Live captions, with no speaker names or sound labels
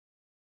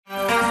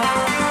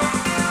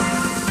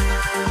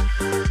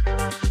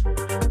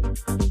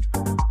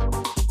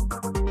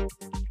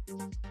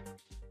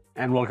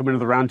And welcome into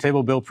the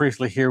Roundtable. Bill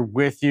Priestley here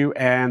with you.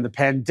 And the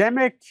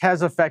pandemic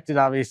has affected,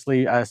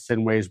 obviously, us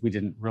in ways we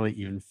didn't really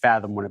even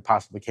fathom when it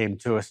possibly came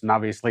to us. And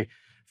obviously,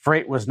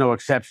 freight was no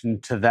exception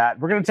to that.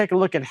 We're going to take a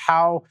look at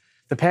how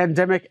the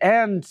pandemic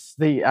and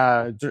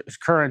the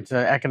current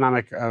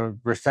economic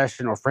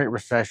recession or freight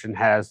recession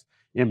has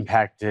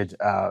impacted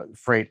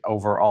freight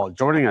overall.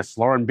 Joining us,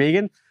 Lauren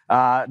Beagen,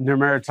 new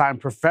Maritime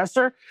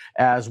professor,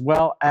 as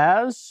well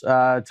as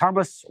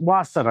Thomas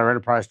Wasson, our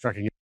enterprise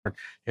trucking expert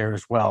here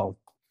as well.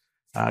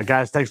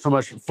 Guys, thanks so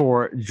much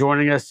for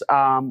joining us.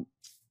 Lauren,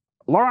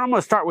 I'm going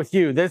to start with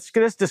you. This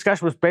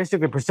discussion was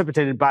basically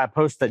precipitated by a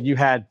post that you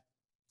had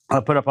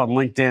put up on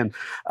LinkedIn,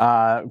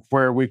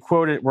 where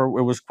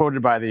it was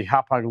quoted by the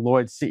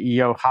Hapag-Lloyd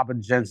CEO,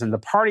 Haben Jensen. The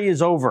party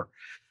is over.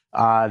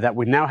 That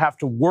we now have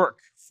to work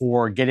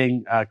for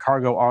getting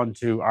cargo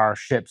onto our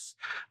ships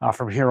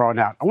from here on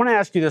out. I want to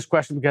ask you this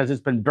question because it's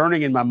been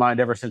burning in my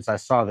mind ever since I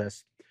saw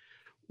this.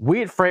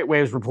 We at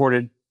FreightWaves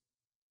reported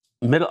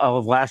middle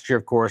of last year,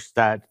 of course,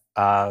 that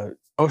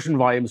ocean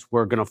volumes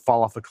were going to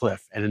fall off a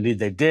cliff, and indeed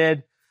they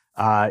did.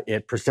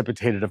 It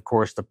precipitated, of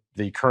course,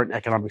 the current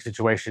economic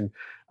situation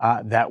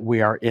that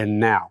we are in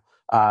now.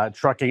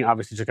 Trucking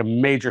obviously took a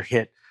major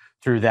hit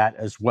through that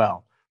as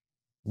well.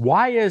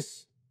 Why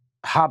is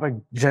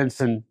Haben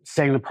Jensen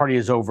saying the party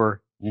is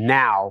over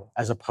now,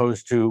 as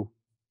opposed to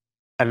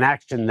an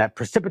action that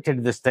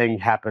precipitated this thing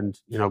happened,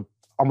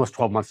 almost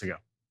 12 months ago?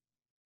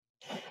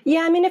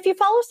 Yeah, I mean, if you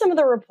follow some of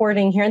the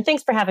reporting here, and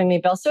thanks for having me,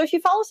 Bill. So if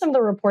you follow some of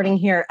the reporting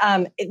here,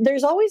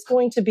 there's always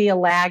going to be a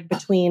lag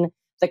between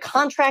the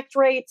contract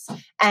rates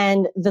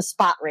and the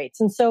spot rates.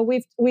 And so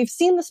we've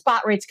seen the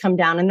spot rates come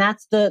down, and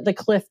that's the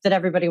cliff that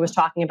everybody was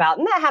talking about.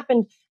 And that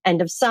happened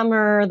end of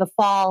summer, the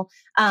fall.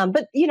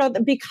 But,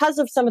 because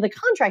of some of the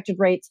contracted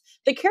rates,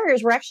 the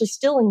carriers were actually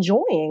still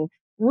enjoying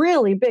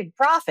really big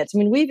profits. I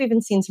mean, we've even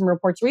seen some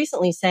reports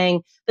recently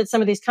saying that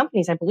some of these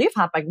companies, I believe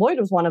Hapag-Lloyd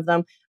was one of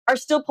them, are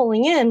still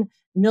pulling in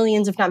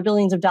millions, if not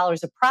billions of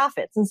dollars of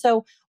profits. And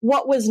so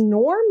what was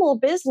normal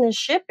business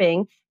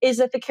shipping is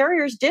that the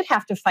carriers did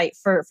have to fight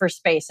for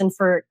space and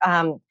for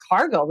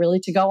cargo, really,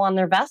 to go on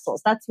their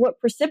vessels. That's what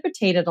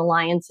precipitated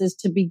alliances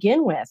to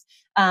begin with,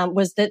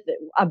 was that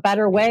a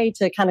better way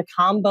to kind of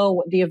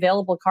combo the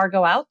available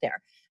cargo out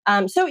there.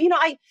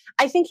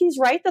 I think he's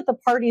right that the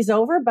party's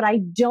over, but I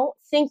don't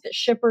think that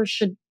shippers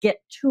should get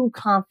too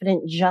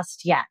confident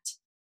just yet.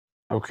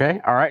 Okay.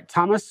 All right.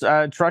 Thomas,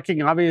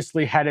 trucking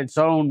obviously had its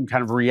own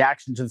kind of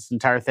reaction to this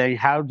entire thing.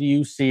 How do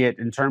you see it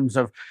in terms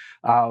of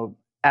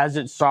as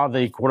it saw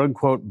the quote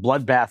unquote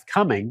bloodbath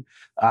coming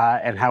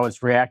and how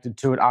it's reacted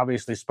to it?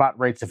 Obviously, spot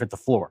rates have hit the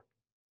floor.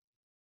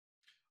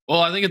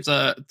 Well, I think it's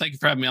thank you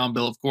for having me on,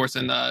 Bill, of course.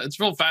 And it's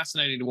real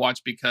fascinating to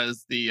watch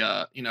because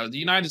the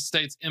United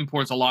States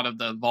imports a lot of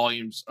the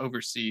volumes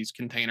overseas.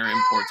 Container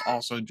imports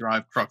also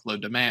drive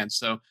truckload demand.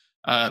 So,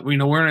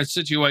 we're in a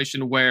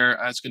situation where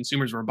as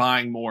consumers were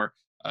buying more,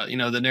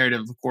 the narrative,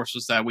 of course,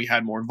 was that we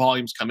had more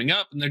volumes coming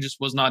up and there just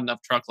was not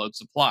enough truckload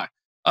supply.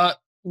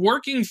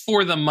 Working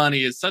for the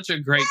money is such a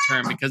great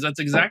term because that's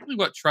exactly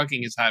what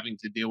trucking is having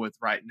to deal with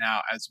right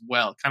now as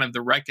well. Kind of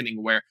the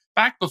reckoning where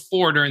back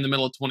before, during the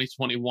middle of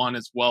 2021,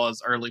 as well as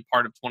early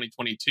part of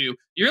 2022,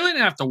 you really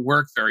didn't have to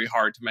work very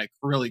hard to make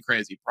really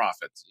crazy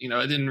profits. It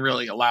didn't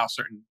really allow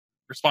certain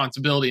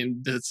responsibility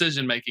and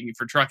decision-making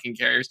for trucking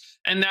carriers.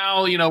 And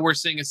now, we're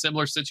seeing a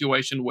similar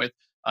situation with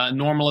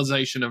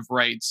normalization of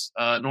rates,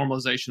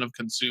 normalization of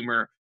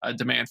consumer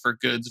demand for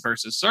goods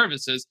versus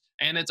services.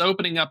 And it's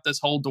opening up this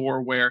whole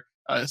door where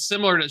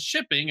similar to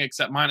shipping,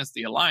 except minus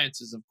the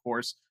alliances, of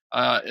course,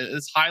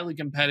 this highly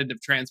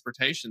competitive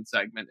transportation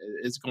segment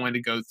is going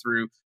to go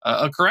through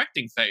a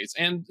correcting phase.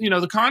 And,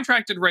 the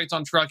contracted rates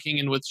on trucking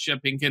and with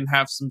shipping can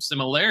have some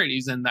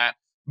similarities in that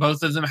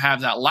both of them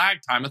have that lag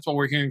time. That's what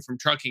we're hearing from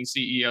trucking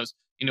CEOs.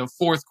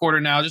 Fourth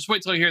quarter now, just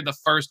wait till you hear the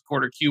first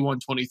quarter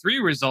Q1 23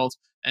 results,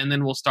 and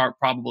then we'll start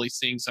probably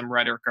seeing some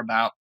rhetoric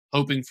about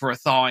hoping for a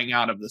thawing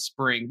out of the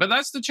spring. But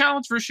that's the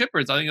challenge for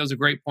shippers. I think it was a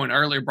great point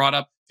earlier brought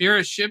up. If you're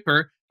a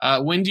shipper,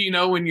 when do you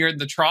know when you're in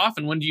the trough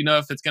and when do you know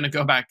if it's going to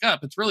go back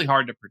up? It's really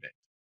hard to predict.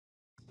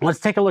 Let's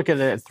take a look at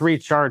the three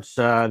charts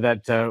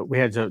that we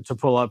had to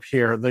pull up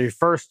here. The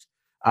first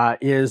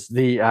is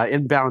the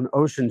inbound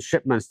ocean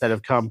shipments that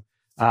have come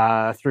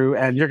through,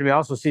 and you're going to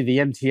also see the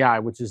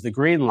MTI, which is the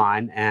green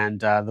line,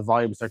 and the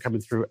volumes that are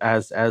coming through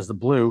as the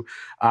blue.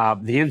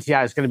 The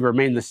MTI is going to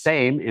remain the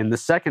same in the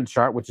second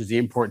chart, which is the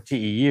import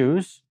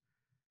TEUs,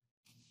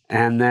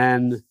 and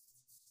then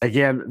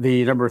again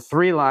the number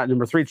three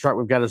chart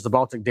we've got is the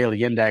Baltic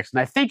Daily Index. And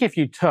I think if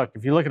you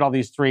look at all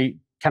these three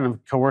kind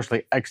of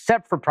coercively,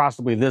 except for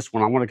possibly this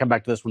one, I want to come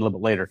back to this one a little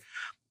bit later.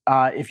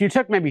 If you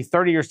took maybe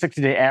 30 or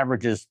 60-day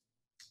averages,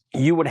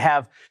 you would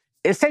have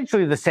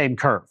essentially the same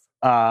curve.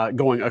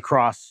 Going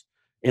across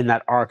in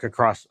that arc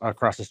across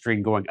the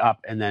stream, going up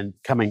and then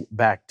coming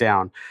back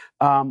down.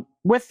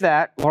 With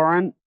that,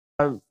 Lauren,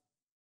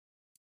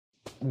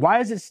 why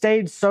has it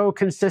stayed so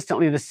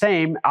consistently the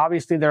same?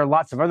 Obviously, there are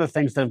lots of other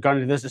things that have gone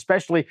into this,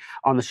 especially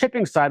on the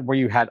shipping side where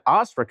you had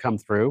Ostra come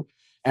through.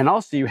 And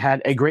also, you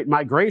had a great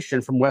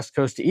migration from West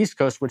Coast to East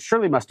Coast, which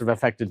surely must have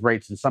affected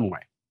rates in some way.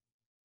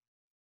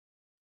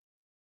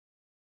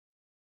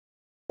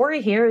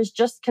 Story here is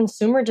just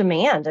consumer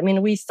demand. I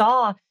mean, we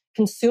saw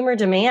consumer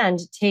demand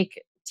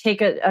take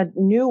a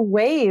new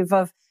wave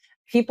of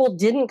people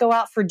didn't go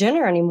out for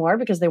dinner anymore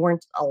because they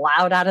weren't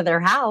allowed out of their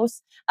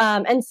house,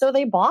 and so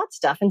they bought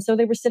stuff, and so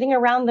they were sitting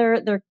around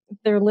their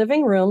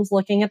living rooms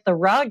looking at the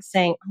rug,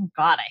 saying, "Oh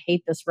God, I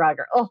hate this rug,"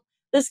 or "Oh,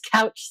 this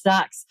couch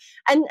sucks,"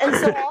 and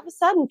so all of a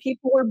sudden,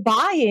 people were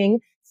buying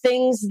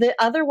things that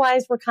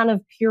otherwise were kind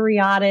of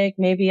periodic,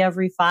 maybe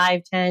every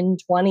 5, 10,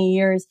 20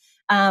 years.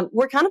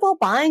 We're kind of all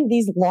buying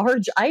these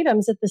large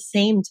items at the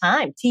same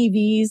time,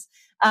 TVs,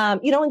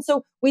 and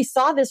so we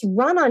saw this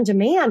run on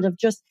demand of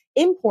just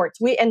imports.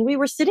 We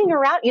were sitting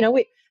around,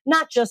 we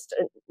not just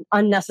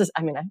unnecessary.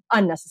 I mean,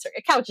 unnecessary.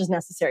 A couch is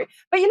necessary,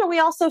 but we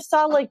also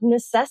saw like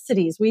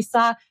necessities. We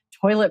saw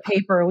toilet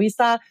paper. We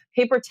saw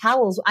paper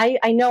towels. I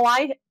know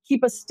I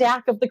keep a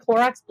stack of the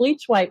Clorox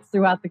bleach wipes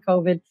throughout the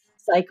COVID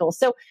cycle.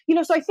 So,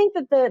 so I think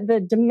that the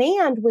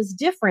demand was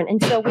different.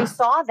 And so we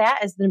saw that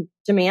as the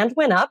demand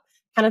went up,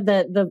 kind of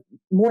the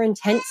more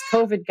intense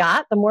COVID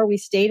got, the more we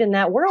stayed in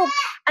that world.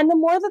 And the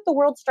more that the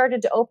world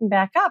started to open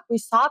back up, we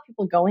saw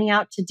people going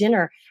out to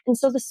dinner. And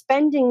so the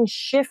spending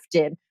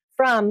shifted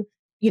from,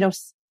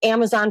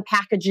 Amazon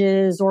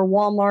packages or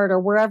Walmart or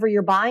wherever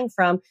you're buying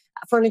from,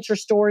 furniture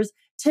stores,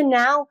 to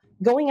now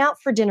going out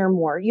for dinner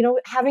more,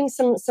 having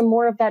some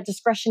more of that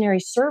discretionary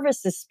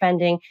services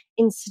spending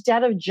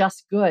instead of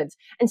just goods.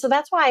 And so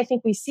that's why I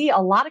think we see a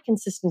lot of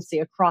consistency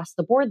across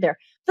the board there.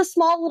 The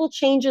small little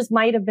changes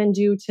might have been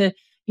due to,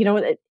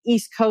 the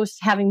East Coast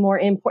having more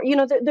import.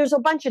 There's a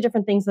bunch of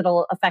different things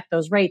that'll affect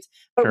those rates,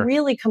 but Sure.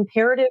 Really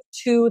comparative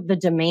to the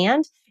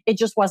demand, it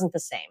just wasn't the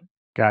same.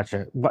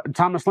 Gotcha. But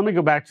Thomas, let me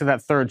go back to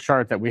that third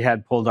chart that we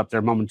had pulled up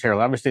there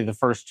momentarily. Obviously, the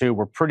first two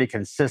were pretty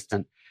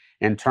consistent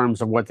in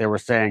terms of what they were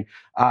saying.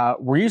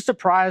 Were you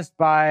surprised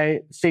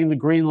by seeing the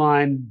green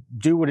line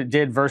do what it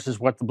did versus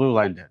what the blue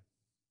line did?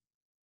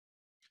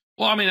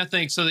 Well, I mean, I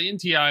think so. The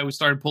NTI, we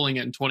started pulling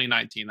it in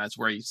 2019. That's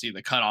where you see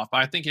the cutoff.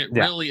 But I think it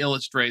really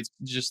illustrates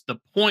just the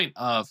point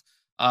of,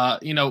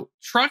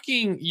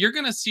 trucking. You're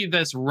going to see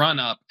this run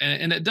up,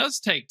 and it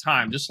does take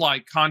time. Just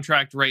like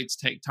contract rates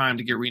take time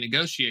to get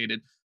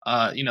renegotiated.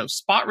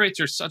 Spot rates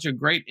are such a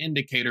great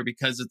indicator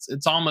because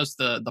it's almost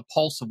the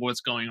pulse of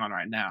what's going on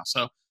right now.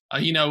 So,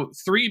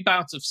 3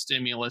 bouts of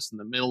stimulus in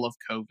the middle of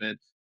COVID.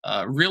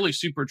 Really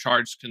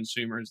supercharged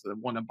consumers that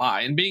want to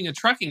buy. And being a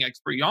trucking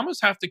expert, you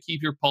almost have to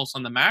keep your pulse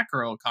on the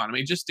macro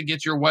economy just to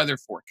get your weather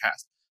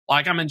forecast.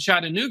 Like I'm in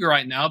Chattanooga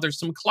right now, there's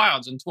some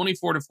clouds. In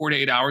 24 to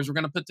 48 hours, we're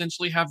going to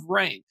potentially have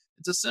rain.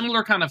 It's a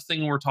similar kind of thing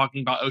when we're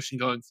talking about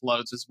ocean-going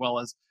flows as well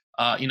as,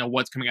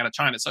 what's coming out of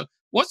China. So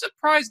what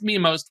surprised me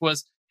most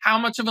was how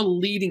much of a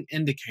leading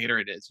indicator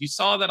it is. You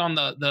saw that on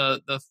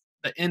the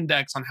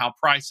index on how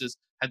prices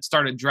had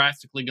started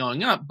drastically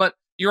going up, but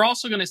you're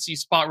also going to see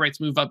spot rates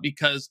move up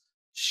because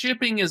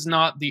shipping is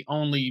not the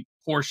only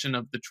portion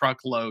of the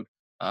truckload,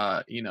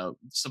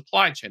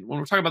 supply chain. When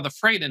we're talking about the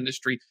freight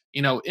industry,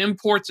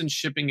 imports and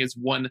shipping is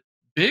one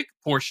big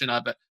portion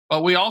of it.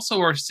 But we also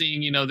are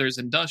seeing, there's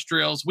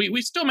industrials.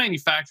 We still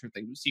manufacture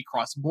things. We see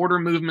cross-border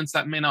movements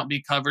that may not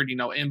be covered,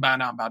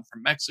 inbound, outbound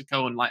from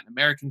Mexico and Latin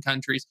American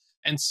countries.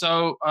 And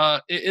so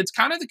it's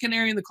kind of the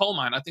canary in the coal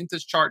mine. I think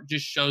this chart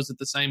just shows it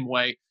the same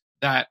way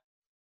that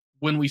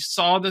when we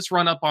saw this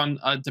run up on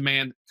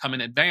demand come in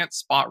advance,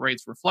 spot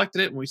rates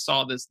reflected it. When we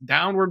saw this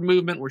downward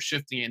movement, we're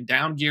shifting in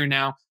down gear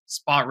now.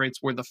 Spot rates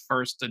were the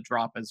first to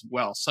drop as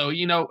well. So,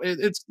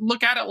 it's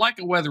look at it like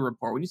a weather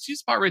report. When you see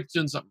spot rates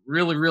doing something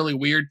really, really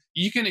weird,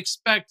 you can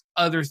expect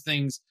other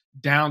things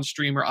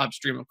downstream or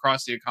upstream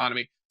across the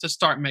economy to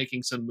start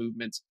making some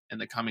movements in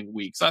the coming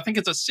weeks. So I think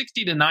it's a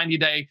 60 to 90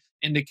 day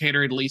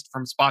indicator, at least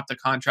from spot to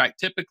contract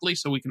typically.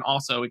 So we can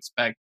also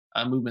expect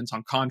movements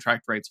on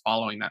contract rates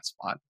following that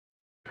spot.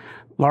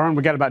 Lauren,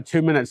 we got about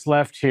 2 minutes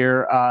left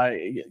here.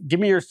 Give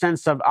me your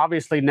sense of,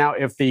 obviously now,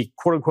 if the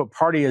quote unquote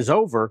party is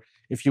over,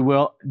 if you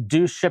will,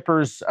 do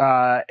shippers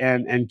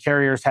and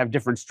carriers have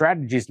different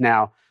strategies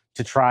now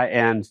to try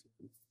and,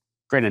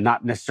 granted,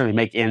 not necessarily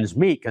make ends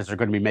meet because they're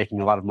going to be making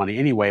a lot of money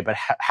anyway, but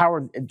how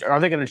are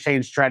they going to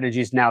change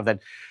strategies now that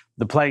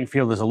the playing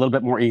field is a little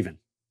bit more even?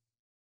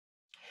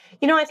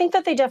 I think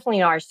that they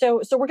definitely are.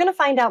 So we're going to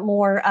find out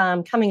more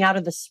coming out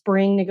of the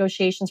spring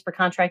negotiations for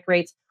contract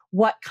rates,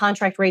 what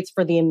contract rates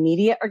for the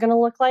immediate are going to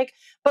look like.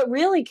 But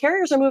really,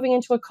 carriers are moving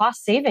into a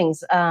cost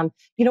savings.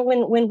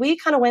 When we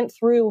kind of went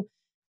through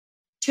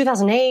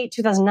 2008,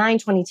 2009,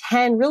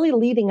 2010, really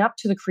leading up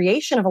to the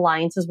creation of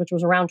alliances, which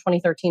was around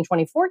 2013,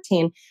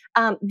 2014,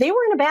 they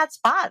were in a bad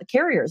spot. The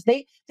carriers,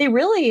 they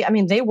really,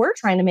 they were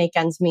trying to make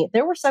ends meet.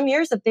 There were some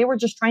years that they were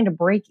just trying to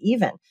break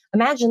even.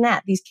 Imagine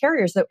that. These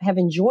carriers that have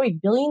enjoyed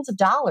billions of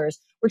dollars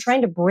were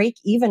trying to break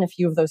even a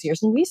few of those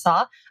years. And we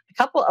saw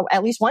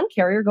at least one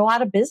carrier go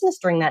out of business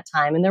during that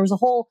time. And there was a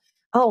whole,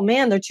 oh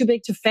man, they're too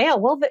big to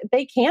fail. Well,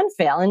 they can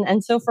fail.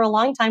 And so for a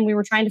long time, we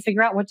were trying to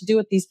figure out what to do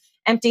with these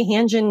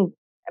empty-handed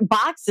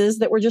boxes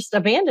that were just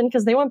abandoned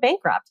because they went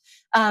bankrupt.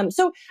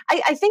 So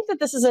I think that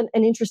this is an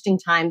interesting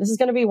time. This is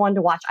going to be one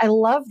to watch. I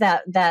love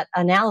that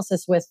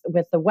analysis with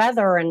the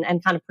weather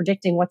and kind of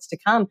predicting what's to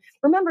come.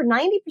 Remember,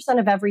 90%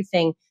 of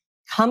everything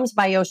comes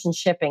by ocean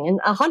shipping, and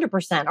 100%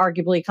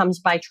 arguably comes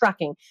by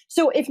trucking.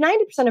 So if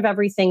 90% of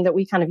everything that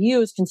we kind of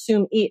use,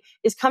 consume, eat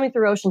is coming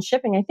through ocean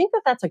shipping, I think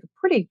that that's a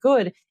pretty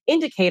good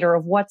indicator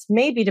of what's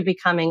maybe to be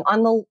coming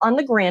on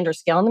the grander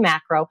scale, on the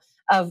macro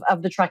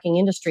of the trucking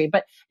industry.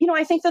 But,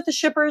 I think that the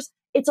shippers,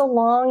 it's a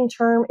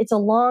long-term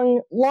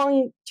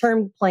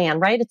plan,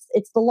 right?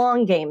 It's the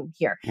long game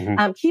here.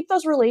 Mm-hmm. Keep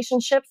those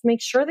relationships,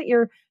 make sure that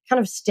you're kind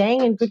of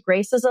staying in good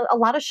graces. A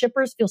lot of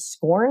shippers feel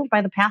scorned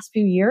by the past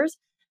few years.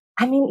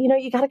 I mean,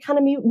 you got to kind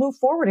of move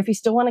forward if you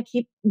still want to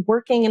keep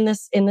working in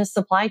this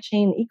supply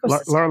chain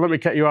ecosystem. Laura, let me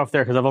cut you off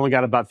there because I've only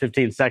got about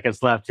 15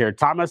 seconds left here.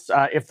 Thomas,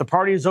 if the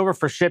party is over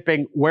for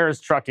shipping, where is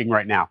trucking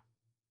right now?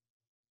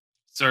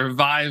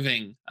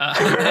 Surviving.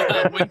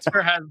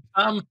 Winter has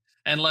come,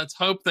 and let's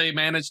hope they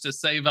manage to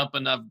save up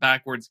enough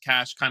backwards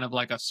cash, kind of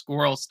like a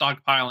squirrel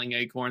stockpiling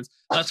acorns.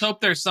 Let's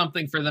hope there's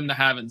something for them to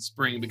have in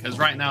spring, because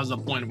right now is the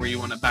point where you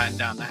want to batten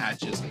down the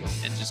hatches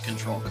and just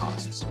control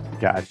costs.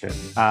 Gotcha.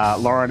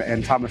 Lauren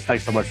and Thomas,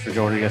 thanks so much for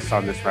joining us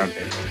on this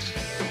roundtable.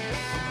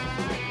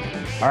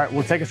 All right,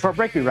 we'll take a short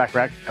break. We'll be back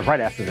right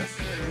after this.